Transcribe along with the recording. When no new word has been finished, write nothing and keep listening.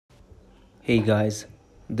Hey guys,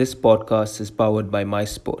 this podcast is powered by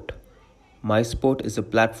MySport. MySport is a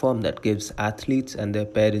platform that gives athletes and their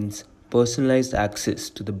parents personalized access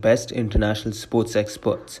to the best international sports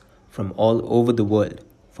experts from all over the world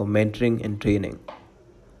for mentoring and training.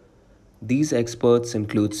 These experts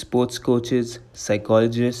include sports coaches,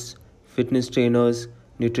 psychologists, fitness trainers,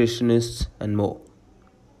 nutritionists, and more.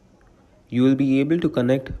 You will be able to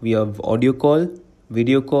connect via audio call,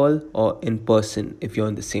 video call, or in person if you're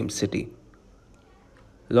in the same city.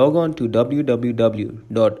 Log on to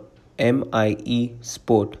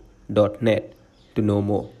www.miesport.net to know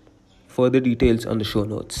more. Further details on the show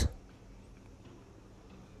notes.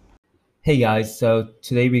 Hey guys, so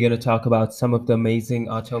today we're going to talk about some of the amazing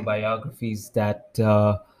autobiographies that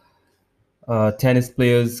tennis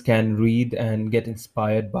players can read and get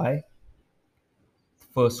inspired by. The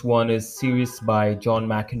first one is Serious by John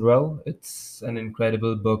McEnroe. It's an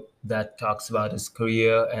incredible book that talks about his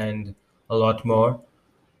career and a lot more.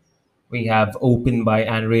 We have Open by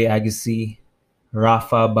Andre Agassi,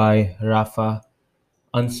 Rafa by Rafa,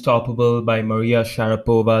 Unstoppable by Maria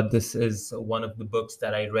Sharapova. This is one of the books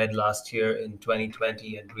that I read last year in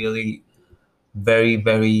 2020 and really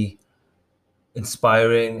very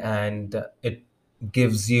inspiring, and it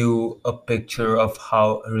gives you a picture of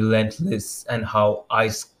how relentless and how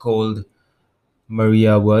ice cold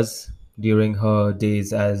Maria was during her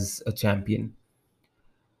days as a champion.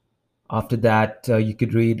 After that, you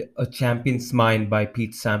could read A Champion's Mind by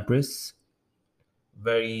Pete Sampras.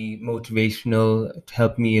 Very motivational. It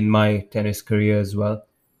helped me in my tennis career as well.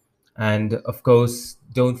 And of course,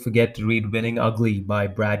 don't forget to read Winning Ugly by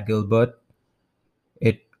Brad Gilbert.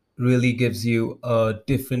 It really gives you a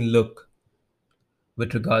different look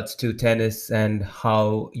with regards to tennis and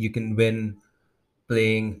how you can win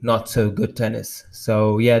playing not so good tennis.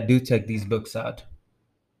 So, yeah, do check these books out.